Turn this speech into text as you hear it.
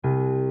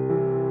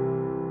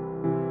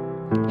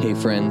Hey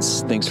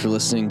friends, thanks for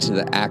listening to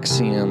the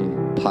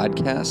Axiom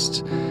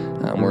podcast.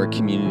 We're a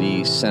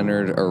community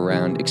centered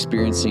around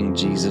experiencing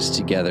Jesus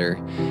together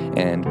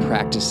and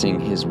practicing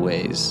his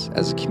ways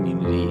as a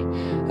community.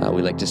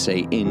 We like to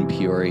say in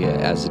Peoria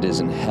as it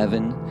is in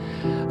heaven.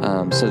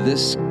 So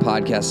this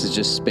podcast is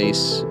just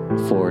space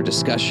for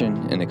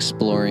discussion and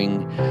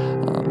exploring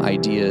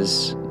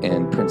ideas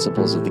and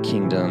principles of the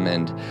kingdom,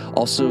 and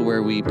also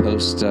where we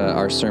post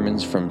our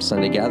sermons from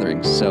Sunday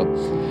gatherings. So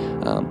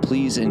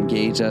please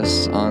engage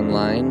us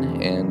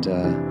online, and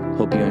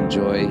hope you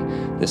enjoy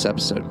this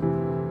episode.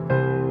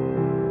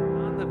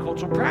 On the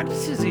cultural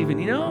practices even,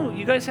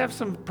 you guys have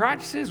some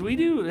practices. We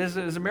do as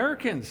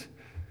Americans.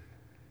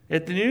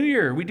 At the New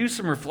Year, we do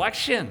some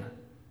reflection,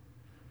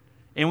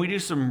 and we do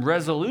some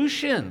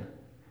resolution.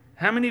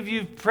 How many of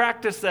you have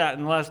practiced that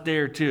in the last day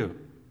or two?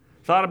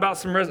 Thought about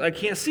some I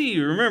can't see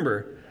you,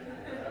 remember.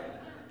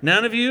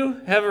 None of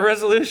you have a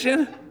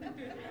resolution?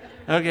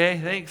 Okay,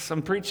 thanks.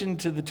 I'm preaching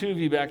to the two of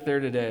you back there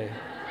today.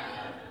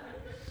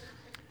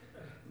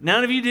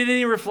 None of you did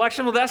any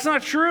reflection? Well, that's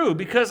not true,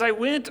 because I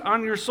went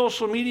on your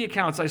social media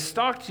accounts. I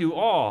stalked you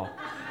all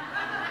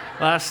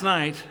last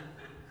night.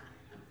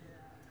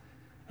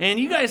 And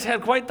you guys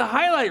had quite the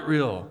highlight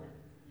reel.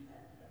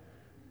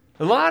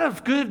 A lot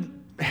of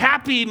good,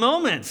 happy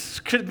moments.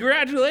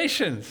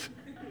 Congratulations.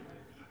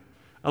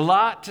 A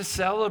lot to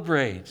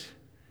celebrate.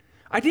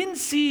 I didn't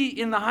see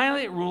in the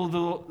highlight reel,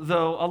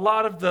 though, a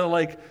lot of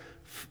the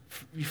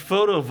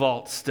photo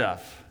vault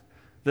stuff,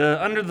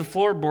 the under the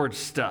floorboard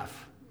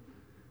stuff.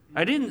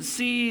 I didn't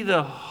see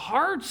the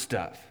hard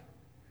stuff.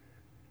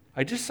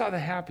 I just saw the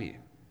happy.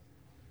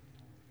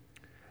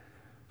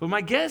 But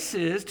my guess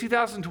is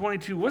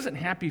 2022 wasn't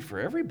happy for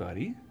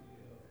everybody.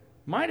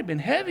 Might have been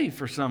heavy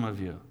for some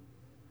of you.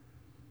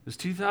 Was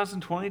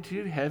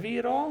 2022 heavy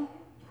at all?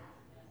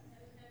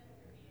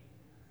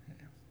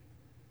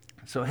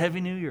 So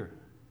heavy New Year.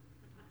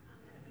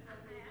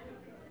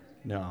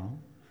 No.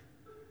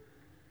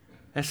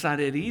 That's not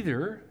it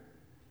either.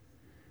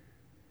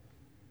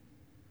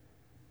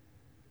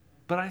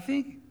 But I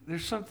think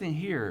there's something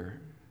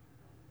here.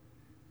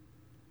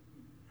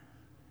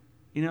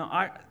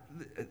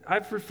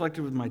 I've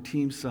reflected with my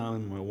team some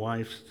and my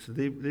wife, so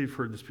they've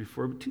heard this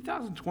before, but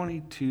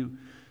 2022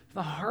 is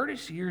the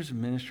hardest years of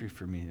ministry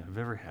for me I've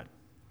ever had.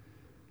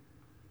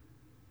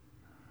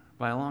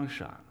 By a long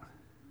shot.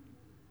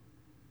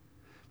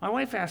 My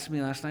wife asked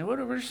me last night, what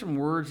are some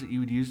words that you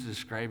would use to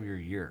describe your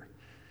year?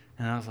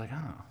 And I was like, I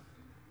don't know.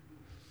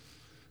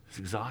 It's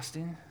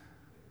exhausting.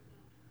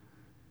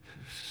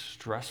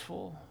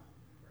 Stressful.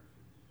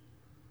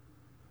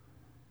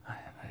 I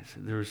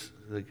said there was,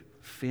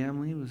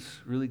 family was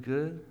really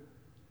good.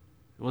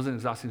 It wasn't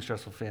exhausting,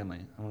 stressful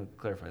family. I want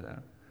to clarify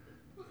that.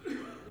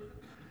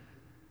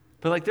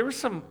 But there was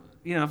some,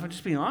 if I'm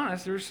just being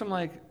honest, there was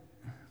some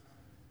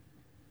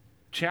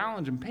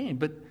challenge and pain.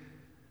 But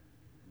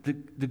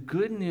the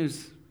good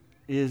news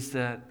is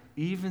that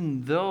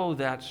even though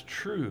that's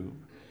true,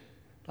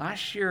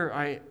 last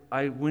year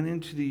I went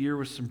into the year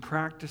with some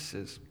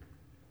practices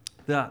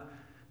that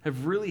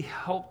have really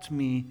helped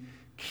me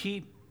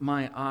keep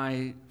my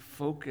eye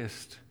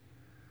focused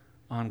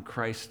on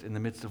Christ in the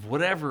midst of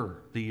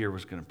whatever the year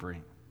was going to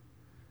bring.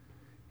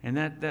 And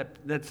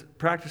that's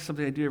practice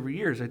something I do every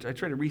year. Is I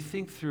try to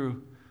rethink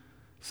through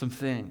some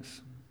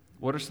things.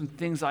 What are some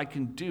things I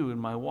can do in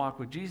my walk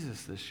with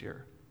Jesus this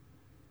year,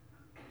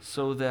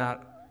 so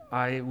that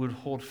I would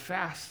hold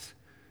fast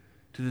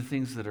to the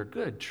things that are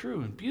good,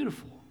 true, and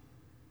beautiful,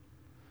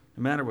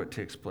 no matter what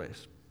takes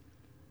place.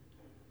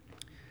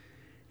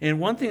 And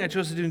one thing I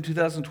chose to do in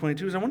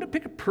 2022 is I wanted to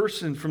pick a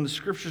person from the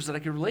scriptures that I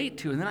could relate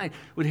to, and then I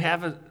would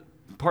have a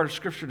part of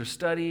scripture to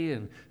study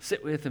and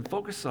sit with and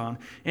focus on.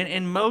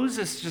 And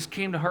Moses just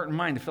came to heart and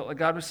mind. It felt like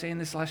God was saying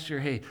this last year,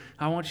 hey,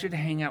 I want you to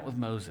hang out with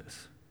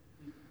Moses,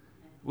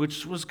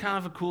 which was kind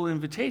of a cool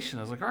invitation.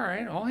 I was like, all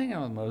right, I'll hang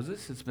out with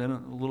Moses. It's been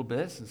a little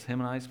bit since him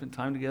and I spent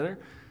time together.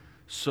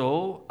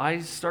 So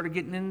I started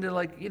getting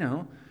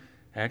into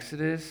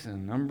Exodus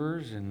and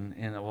Numbers and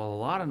a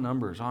lot of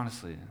Numbers,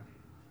 honestly.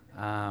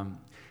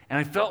 And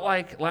I felt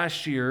like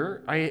last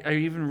year, I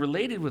even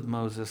related with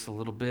Moses a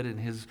little bit in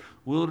his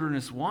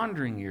wilderness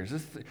wandering years.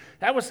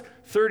 That was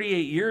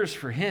 38 years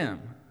for him.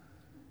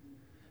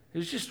 It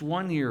was just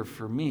 1 year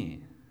for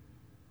me.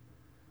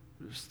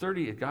 It was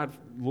 30, God,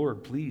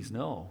 Lord, please,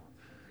 no.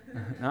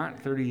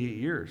 Not 38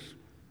 years.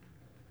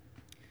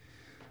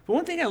 But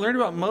one thing I learned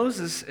about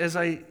Moses as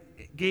I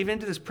gave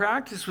into this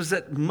practice was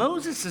that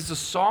Moses is a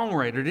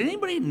songwriter. Did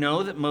anybody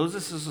know that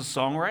Moses is a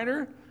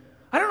songwriter?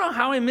 I don't know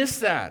how I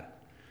missed that.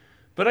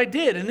 But I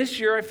did, and this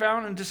year I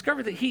found and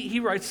discovered that he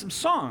writes some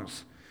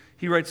songs.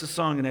 He writes a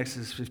song in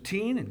Exodus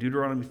 15, and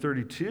Deuteronomy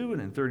 32,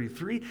 and in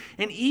 33,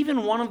 and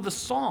even one of the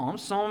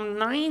Psalms, Psalm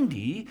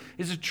 90,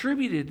 is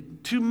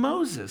attributed to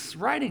Moses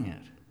writing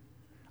it.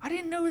 I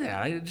didn't know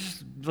that. I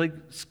just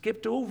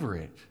skipped over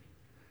it.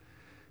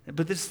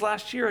 But this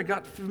last year, I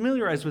got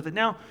familiarized with it.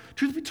 Now,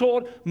 truth be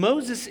told,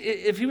 Moses,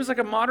 if he was like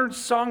a modern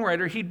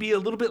songwriter, he'd be a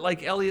little bit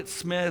like Elliott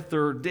Smith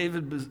or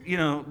David,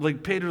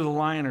 like Pedro the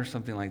Lion or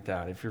something like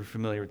that. If you're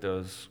familiar with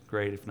those,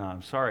 great. If not,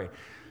 I'm sorry.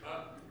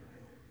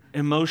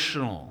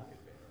 Emotional,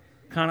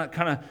 kind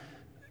of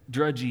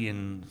drudgy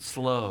and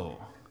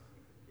slow.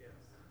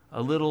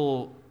 A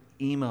little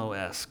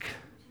emo-esque,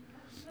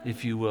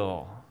 if you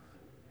will.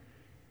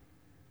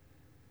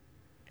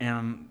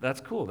 And that's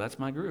cool. That's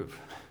my groove.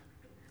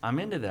 I'm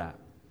into that.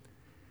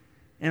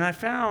 And I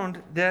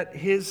found that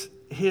his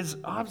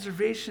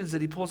observations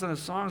that he pulls out of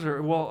songs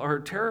are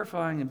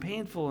terrifying and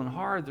painful and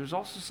hard. There's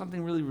also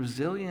something really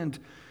resilient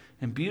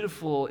and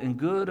beautiful and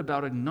good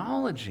about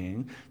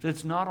acknowledging that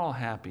it's not all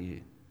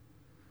happy.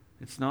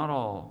 It's not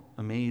all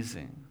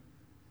amazing.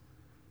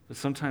 But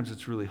sometimes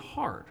it's really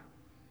hard.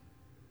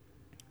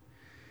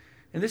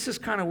 And this is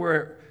kind of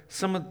where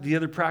some of the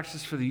other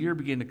practices for the year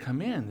began to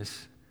come in.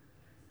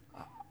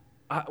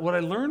 What I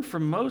learned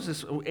from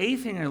Moses, a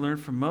thing I learned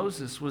from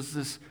Moses was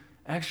this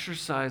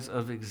exercise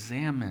of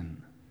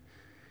examine.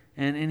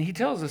 And he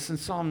tells us in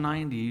Psalm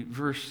 90,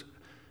 verse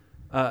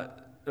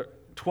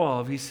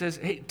 12, he says,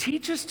 hey,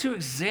 teach us to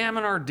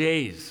examine our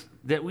days,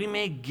 that we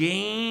may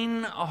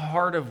gain a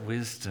heart of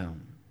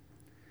wisdom.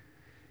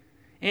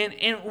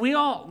 And we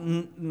all,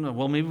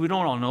 well, maybe we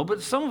don't all know,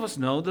 but some of us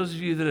know, those of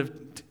you that have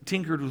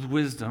tinkered with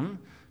wisdom,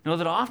 know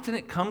that often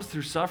it comes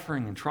through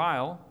suffering and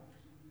trial.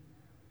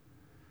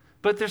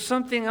 But there's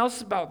something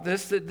else about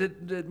this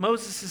that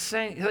Moses is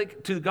saying,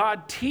 like to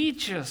God,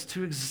 teach us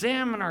to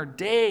examine our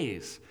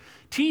days.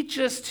 Teach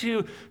us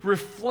to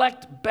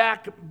reflect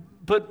back,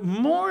 but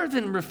more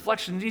than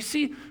reflection. Do you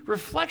see,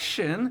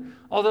 reflection,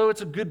 although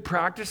it's a good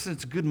practice and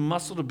it's a good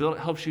muscle to build, it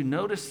helps you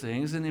notice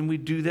things, and we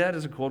do that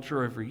as a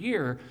culture every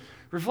year.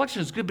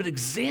 Reflection is good, but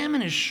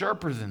examine is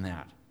sharper than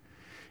that.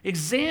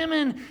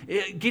 Examine,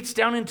 it gets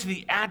down into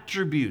the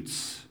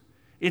attributes.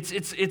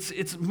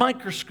 It's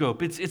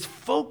microscope. It's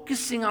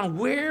focusing on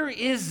where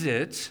is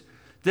it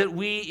that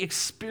we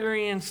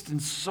experienced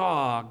and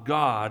saw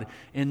God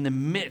in the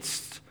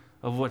midst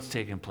of what's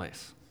taking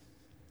place.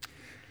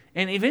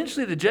 And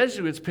eventually the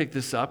Jesuits pick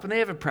this up, and they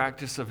have a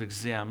practice of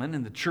examine,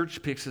 and the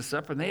church picks this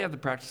up, and they have the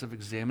practice of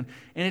examine.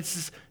 And it's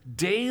this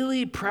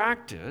daily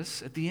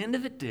practice at the end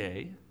of the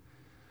day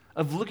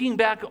of looking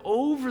back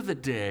over the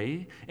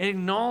day and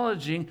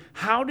acknowledging,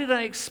 how did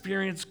I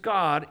experience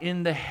God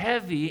in the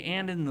heavy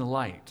and in the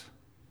light?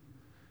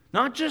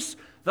 Not just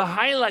the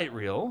highlight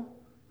reel,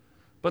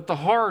 but the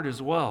hard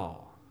as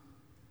well.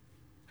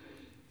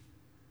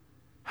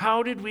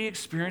 How did we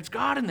experience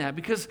God in that?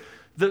 Because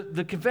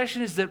the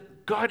confession is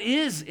that God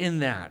is in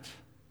that.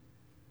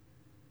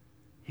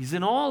 He's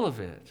in all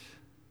of it.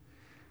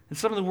 And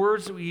some of the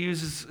words that we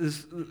use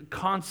is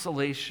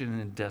consolation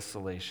and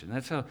desolation.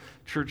 That's how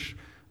church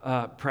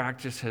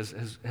practice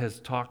has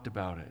talked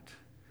about it.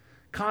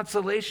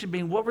 Consolation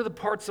being, what were the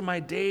parts of my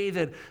day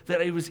that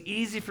it was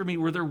easy for me,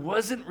 where there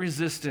wasn't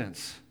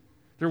resistance,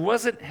 there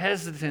wasn't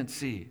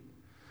hesitancy,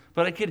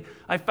 but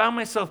I found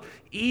myself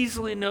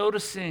easily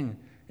noticing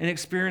and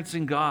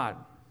experiencing God.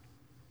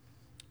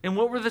 And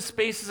what were the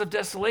spaces of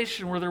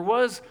desolation where there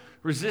was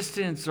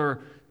resistance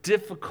or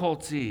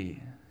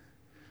difficulty?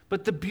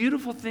 But the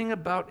beautiful thing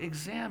about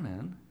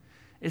examine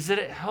is that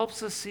it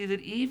helps us see that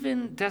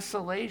even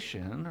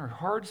desolation or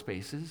hard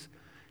spaces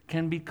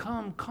can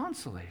become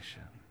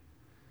consolation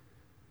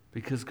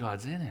because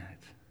God's in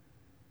it.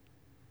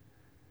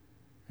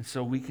 And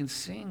so we can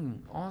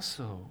sing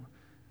also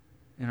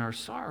in our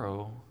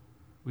sorrow,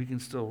 we can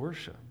still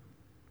worship.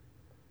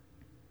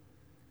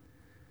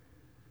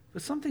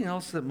 But something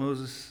else that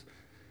Moses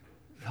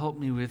helped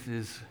me with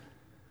is,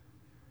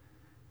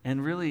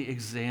 and really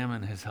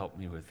examine has helped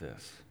me with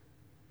this,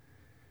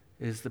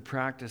 is the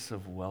practice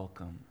of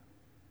welcome.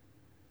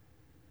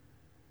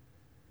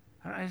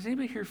 Is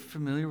anybody here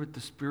familiar with the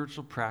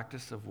spiritual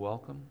practice of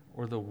welcome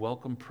or the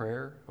welcome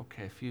prayer?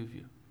 Okay, a few of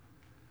you.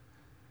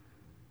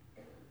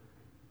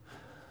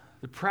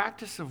 The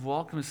practice of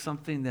welcome is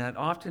something that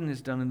often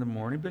is done in the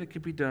morning, but it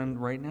could be done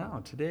right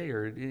now, today,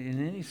 or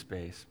in any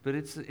space. But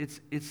it's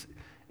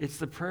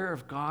the prayer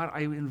of God.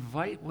 I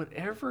invite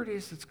whatever it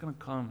is that's going to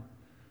come.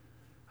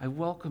 I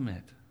welcome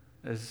it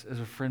as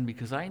a friend,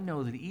 because I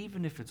know that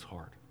even if it's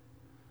hard,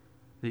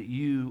 that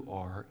you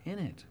are in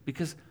it.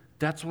 Because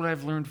that's what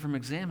I've learned from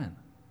Examine,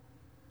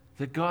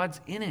 that God's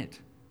in it.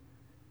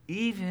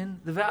 Even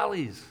the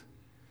valleys,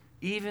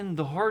 even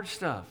the hard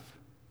stuff,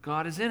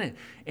 God is in it.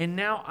 And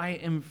now I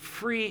am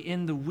free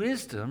in the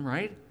wisdom,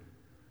 right,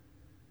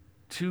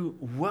 to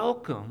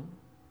welcome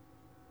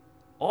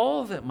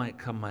all that might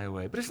come my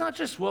way. But it's not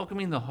just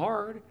welcoming the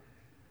hard,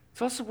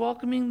 it's also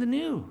welcoming the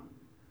new.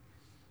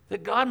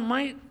 That God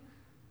might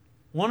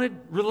want to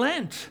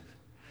relent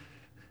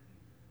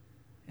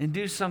and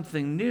do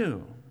something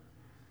new.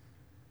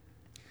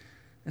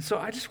 And so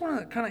I just want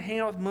to kind of hang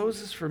out with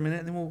Moses for a minute,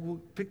 and then we'll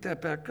pick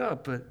that back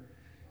up. But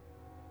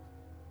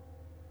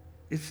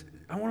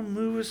I want to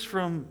move us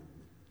from,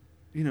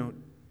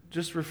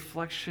 just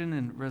reflection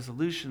and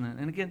resolution.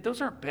 And again,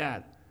 those aren't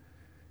bad.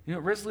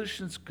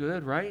 Resolution's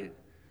good, right?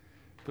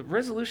 But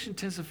resolution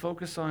tends to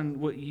focus on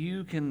what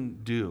you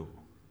can do,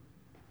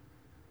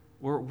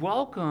 where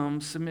welcome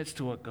submits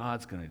to what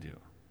God's going to do.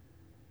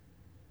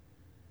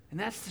 And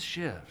that's the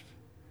shift.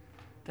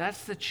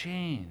 That's the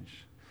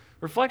change.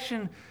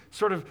 Reflection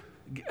sort of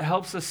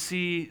helps us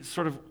see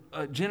sort of,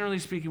 generally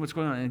speaking, what's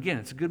going on. And again,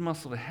 it's a good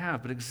muscle to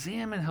have, but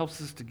examine helps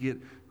us to get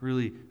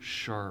really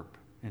sharp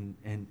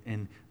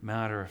and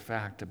matter of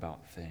fact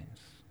about things.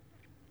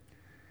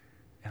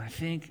 And I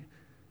think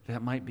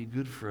that might be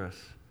good for us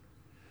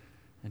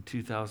in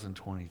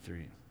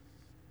 2023.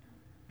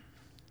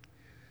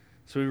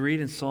 So we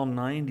read in Psalm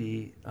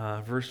 90,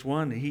 verse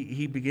 1,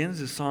 he begins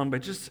his psalm by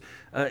just,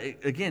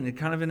 again,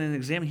 kind of in an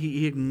exam,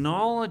 he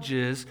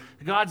acknowledges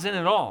God's in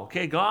it all,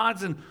 okay?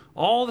 God's in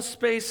all the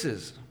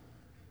spaces,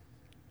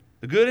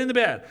 the good and the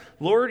bad.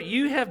 Lord,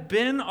 you have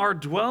been our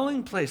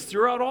dwelling place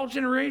throughout all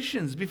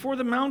generations, before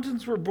the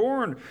mountains were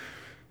born,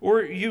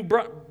 or you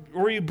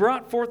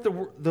brought forth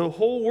the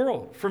whole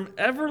world. From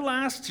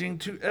everlasting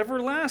to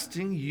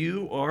everlasting,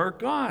 you are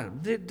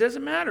God. It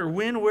doesn't matter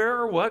when, where,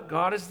 or what,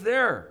 God is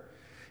there.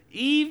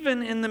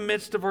 Even in the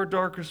midst of our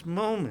darkest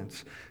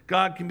moments,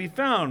 God can be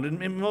found.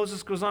 And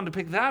Moses goes on to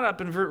pick that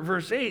up in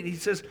verse 8. He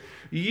says,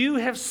 you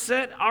have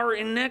set our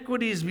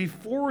iniquities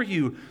before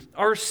you,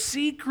 our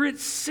secret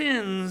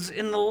sins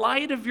in the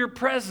light of your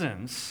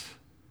presence.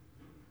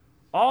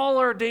 All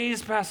our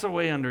days pass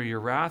away under your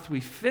wrath. We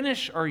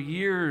finish our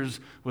years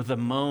with a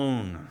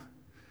moan.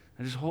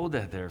 I just hold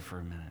that there for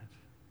a minute.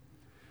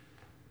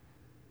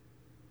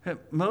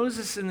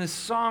 Moses in this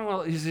song,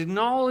 well, he's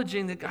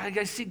acknowledging that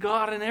I see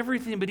God in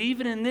everything, but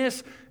even in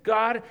this,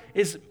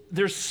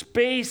 there's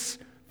space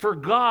for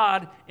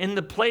God in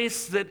the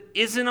place that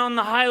isn't on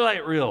the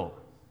highlight reel.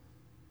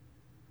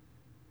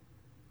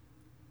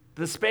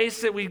 The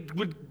space that we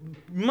would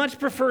much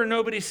prefer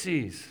nobody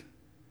sees.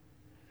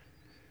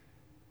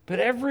 But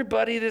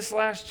everybody this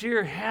last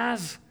year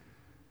has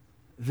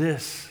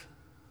this.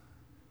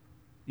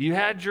 You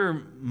had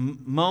your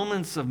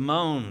moments of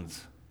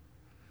moans.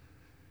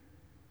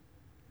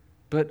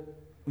 But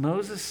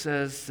Moses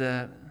says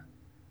that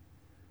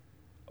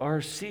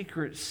our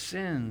secret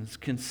sins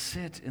can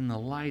sit in the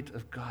light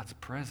of God's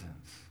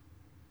presence.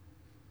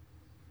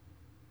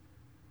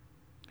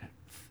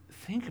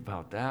 Think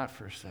about that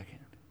for a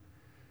second.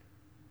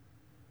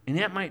 And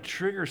that might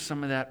trigger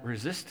some of that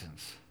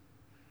resistance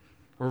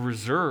or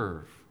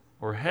reserve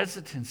or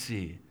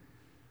hesitancy.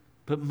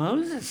 But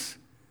Moses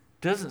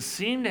doesn't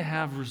seem to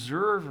have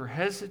reserve or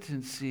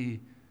hesitancy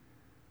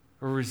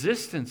or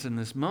resistance in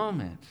this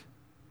moment.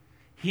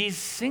 He's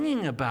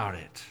singing about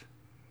it.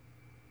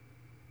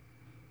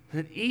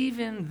 That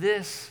even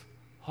this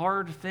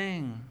hard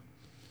thing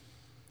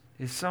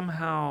is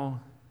somehow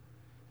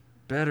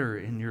better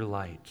in your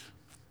light.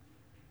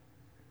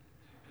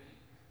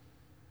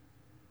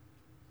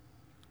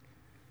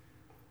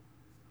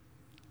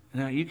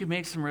 Now, you can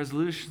make some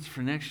resolutions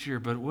for next year,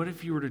 but what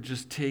if you were to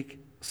just take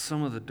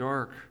some of the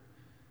dark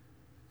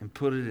and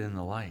put it in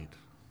the light?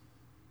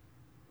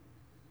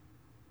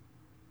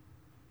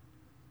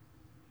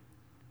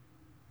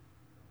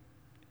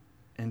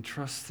 And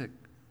trust that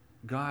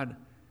God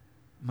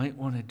might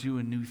want to do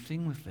a new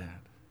thing with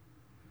that.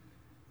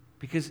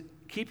 Because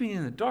keeping it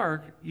in the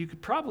dark, you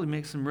could probably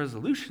make some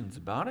resolutions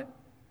about it.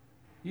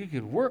 You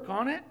could work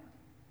on it.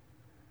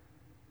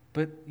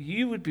 But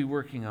you would be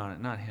working on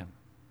it, not him.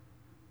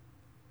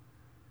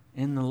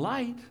 In the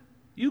light,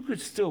 you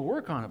could still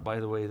work on it, by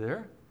the way, there.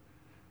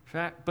 In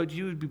fact, but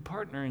you would be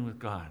partnering with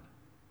God.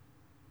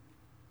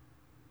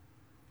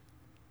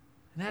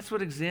 And that's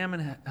what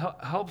Examine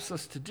helps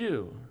us to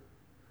do.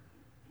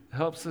 It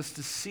helps us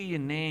to see a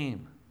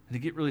name and to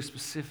get really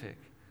specific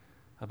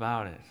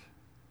about it.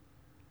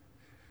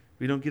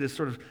 We don't get to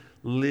sort of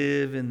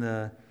live in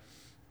the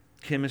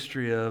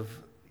chemistry of,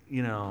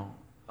 it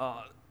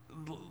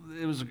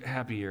was a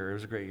happy year, it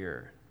was a great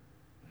year.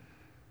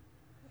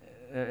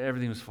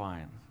 Everything was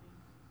fine.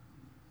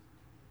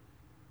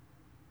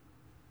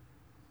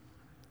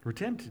 We're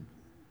tempted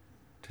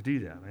to do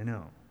that, I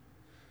know.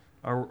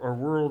 Our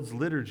world's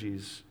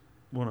liturgies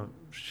want to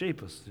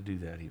shape us to do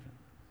that even.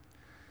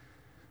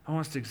 I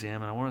want us to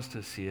examine. I want us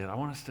to see it. I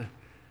want us to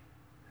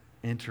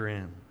enter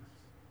in.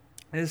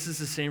 And this is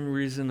the same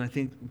reason I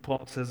think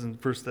Paul says in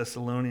 1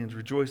 Thessalonians,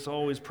 rejoice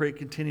always, pray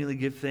continually,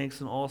 give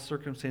thanks in all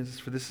circumstances,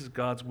 for this is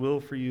God's will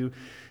for you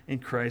in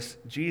Christ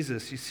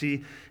Jesus. You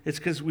see, it's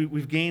because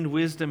we've gained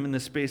wisdom in the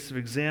space of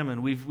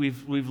examine.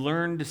 We've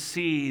learned to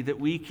see that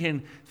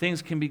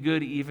things can be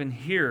good even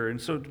here. And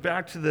so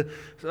back to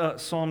the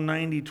Psalm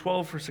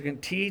 90:12 for a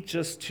second. Teach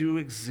us to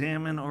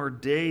examine our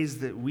days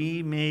that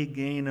we may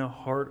gain a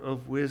heart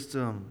of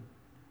wisdom.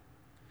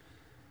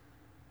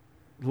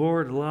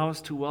 Lord, allow us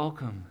to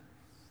welcome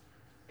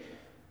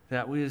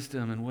that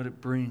wisdom and what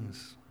it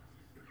brings.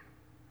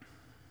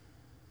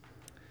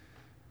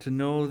 To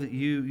know that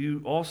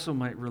you also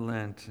might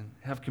relent and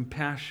have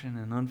compassion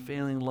and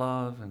unfailing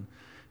love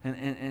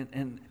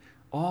and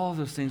all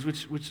those things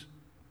which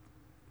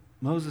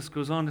Moses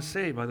goes on to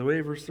say, by the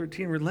way, verse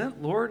 13,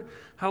 relent, Lord,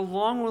 how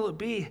long will it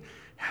be?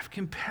 Have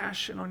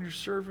compassion on your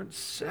servants.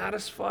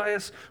 Satisfy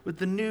us with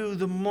the new,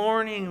 the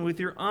morning, with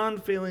your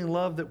unfailing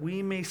love, that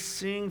we may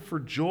sing for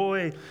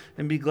joy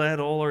and be glad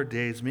all our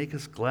days. Make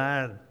us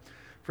glad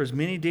for as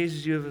many days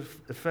as you have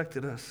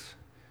affected us,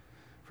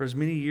 for as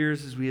many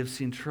years as we have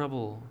seen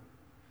trouble.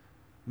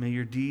 May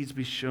your deeds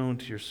be shown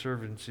to your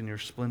servants and your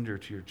splendor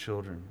to your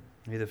children.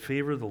 May the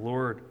favor of the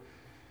Lord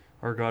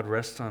our God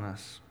rest on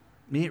us.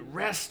 May it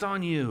rest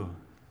on you.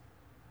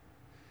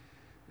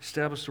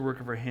 Establish the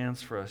work of our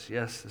hands for us.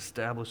 Yes,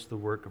 establish the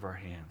work of our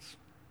hands.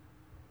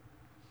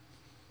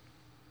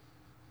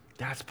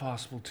 That's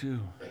possible too.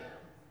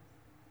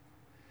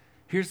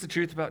 Here's the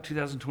truth about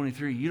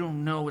 2023. You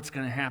don't know what's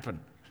going to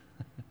happen.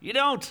 You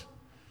don't.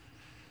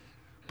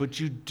 But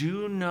you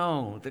do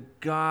know that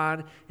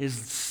God is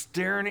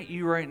staring at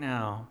you right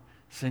now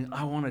saying,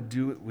 I want to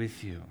do it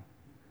with you.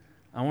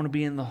 I want to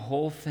be in the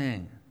whole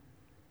thing.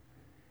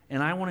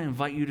 And I want to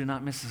invite you to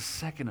not miss a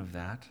second of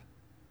that.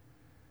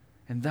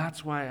 And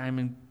that's why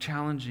I'm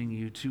challenging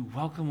you to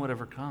welcome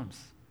whatever comes.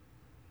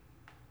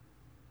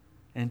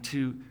 And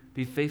to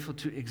be faithful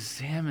to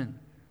examine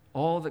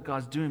all that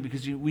God's doing,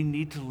 because we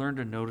need to learn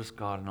to notice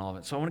God in all of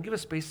it. So I want to give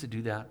us space to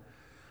do that.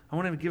 I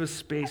want to give us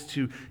space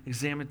to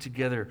examine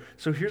together.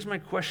 So here's my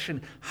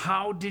question.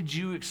 How did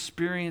you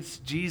experience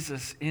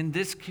Jesus in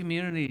this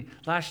community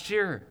last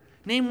year?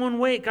 Name one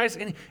way, guys.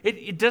 And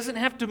it doesn't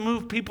have to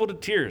move people to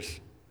tears.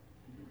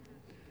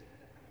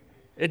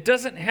 It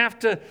doesn't have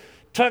to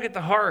tug at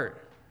the heart.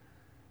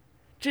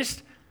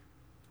 Just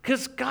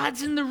because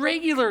God's in the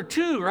regular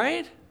too,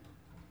 right?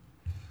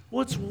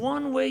 What's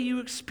one way you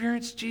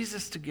experience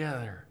Jesus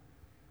together?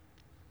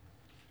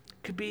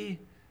 Could be,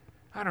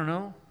 I don't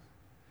know.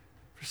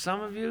 For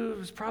some of you, it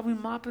was probably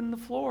mopping the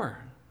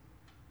floor.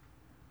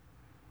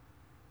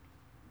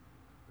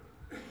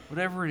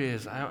 Whatever it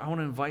is, I want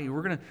to invite you.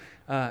 We're going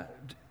to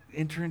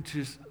enter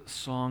into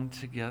song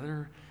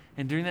together.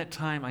 And during that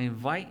time, I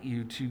invite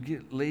you to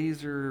get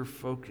laser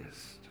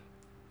focused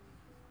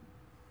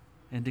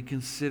and to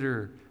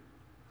consider,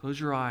 close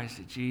your eyes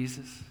to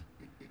Jesus.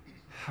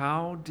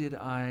 How did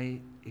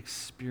I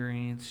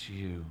experience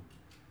you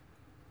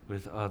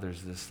with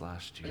others this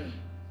last year?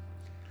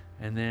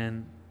 And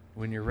then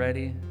when you're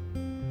ready,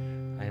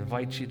 I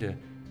invite you to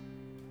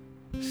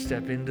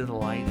step into the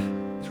light.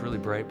 It's really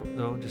bright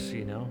though, just so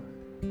you know.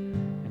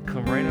 And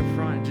come right up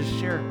front and just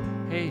share,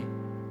 hey,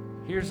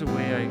 here's a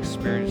way I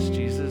experienced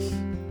Jesus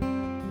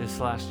this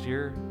last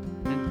year.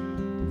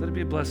 And let it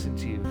be a blessing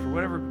to you for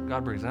whatever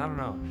God brings. I don't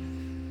know.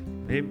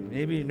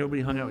 Maybe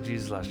nobody hung out with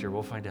Jesus last year.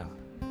 We'll find out.